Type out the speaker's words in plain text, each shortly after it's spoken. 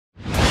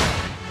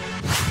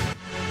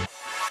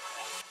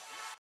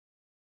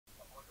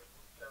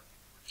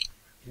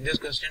In this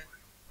question,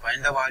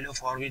 find the value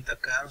for which the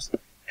curves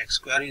x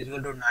square is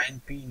equal to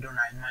 9p into 9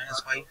 minus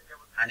 5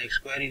 and x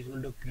square is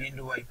equal to p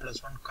into y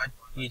plus 1 cut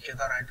each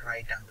other at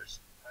right angles.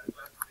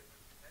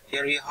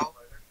 Here we have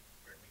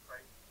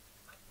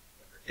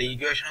the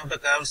equation of the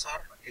curves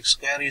are x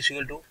square is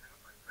equal to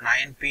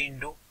 9p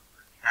into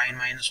 9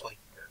 minus y.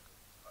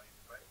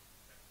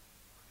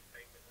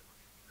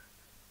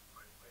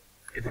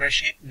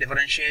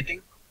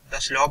 Differentiating, the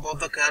slope of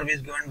the curve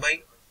is given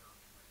by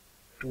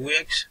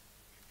 2x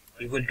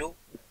equal to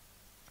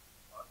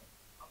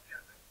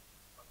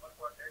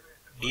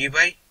d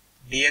by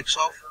dx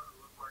of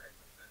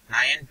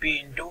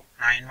 9p into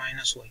 9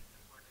 minus y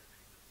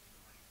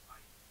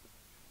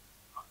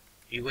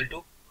equal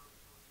to,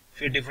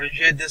 if we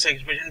differentiate this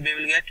expression, we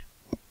will get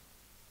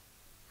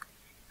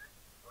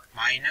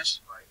minus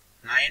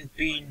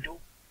 9p into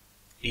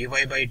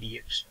dy by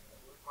dx.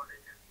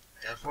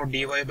 Therefore,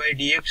 dy by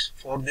dx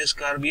for this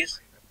curve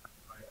is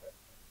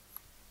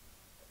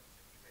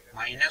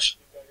minus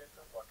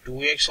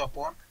 2x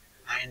upon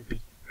 9p.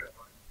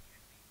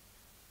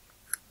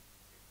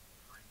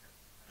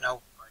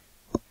 Now,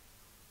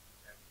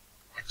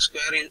 x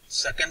square is,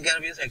 second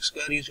curve is x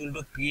square is equal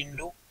to p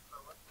into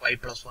y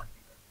plus 1.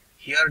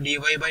 Here dy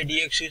by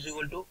dx is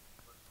equal to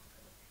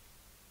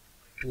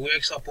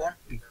 2x upon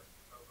p.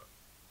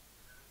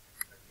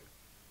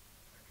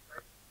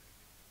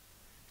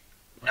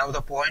 Now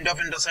the point of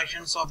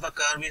intersections of the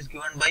curve is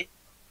given by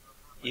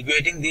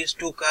equating these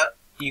two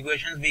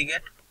equations. We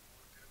get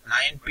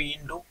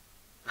 9p into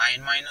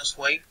 9 minus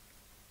y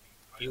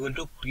equal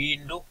to p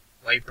into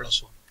y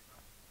plus 1.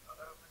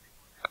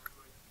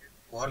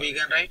 Or we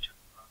can write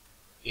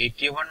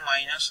 81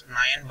 minus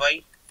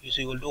 9y is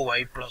equal to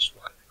y plus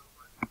 1.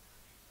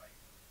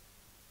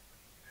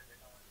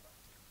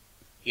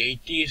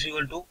 80 is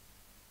equal to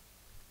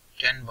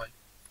 10y,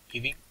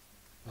 giving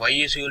y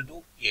is equal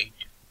to 8.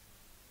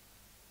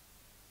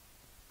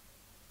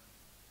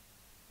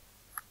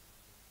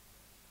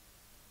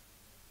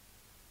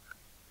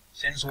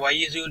 Since y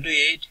is equal to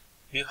 8,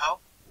 we have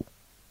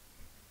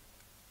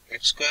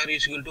x square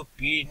is equal to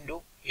p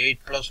into 8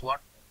 plus 1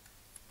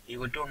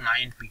 equal to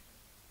 9p.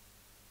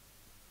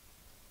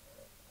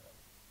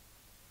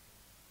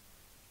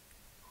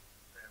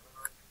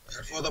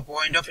 Therefore, the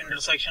point of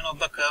intersection of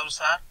the curves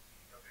are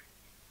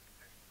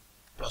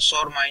plus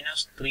or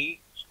minus 3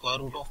 square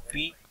root of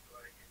p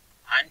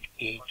and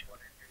 8.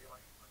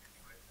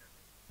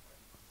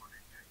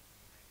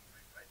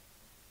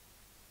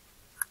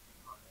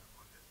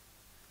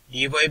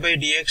 dy by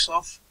dx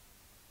of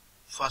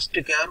first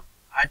curve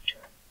at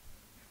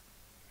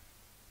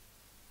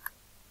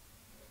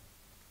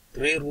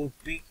 3 root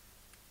p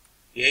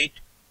 8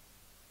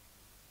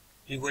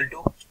 equal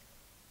to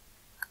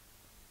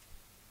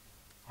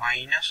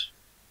minus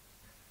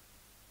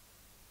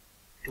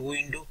 2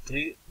 into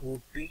 3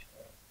 root p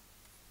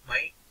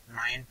by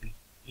 9p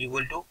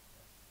equal to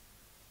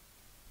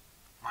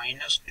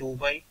minus 2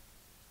 by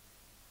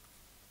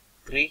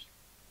 3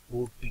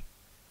 root p.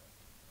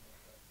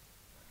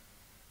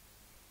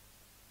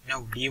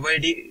 Now dy by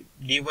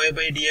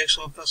dx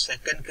of the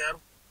second curve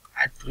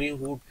at 3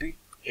 root p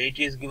 8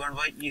 is given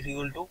by is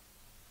equal to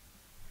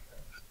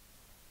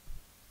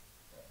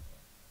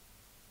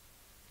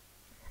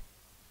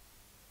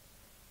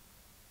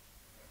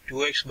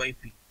 (2x by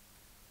p).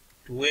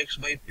 2x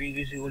by p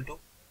is equal to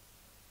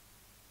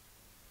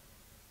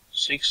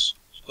 6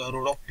 square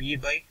root of p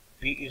by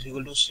p is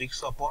equal to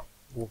 6 upon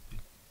root p.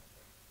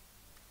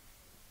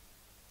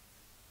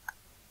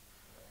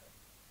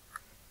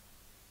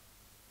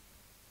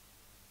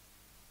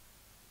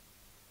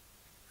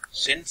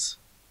 Since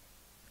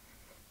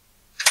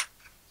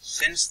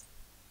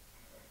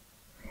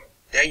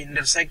they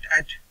intersect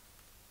at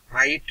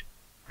right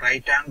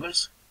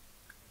angles,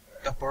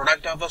 the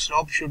product of the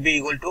slope should be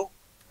equal to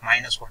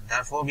minus 1.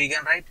 Therefore, we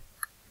can write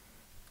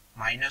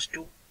minus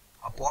 2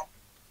 upon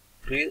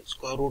 3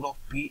 square root of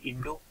p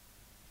into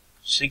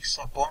 6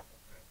 upon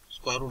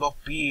square root of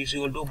p is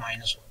equal to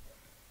minus 1.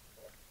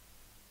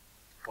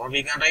 Or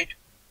we can write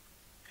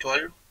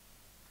 12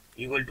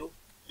 equal to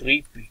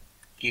 3p,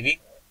 giving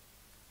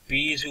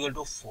p is equal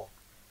to 4.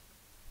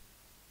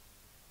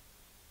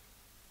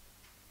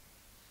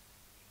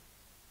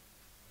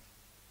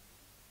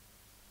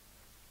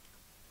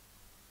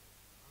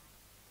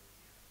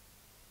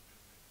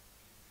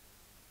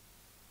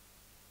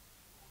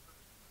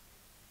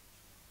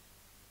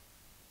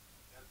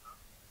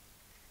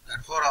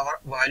 Therefore, our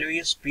value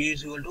is p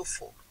is equal to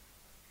 4.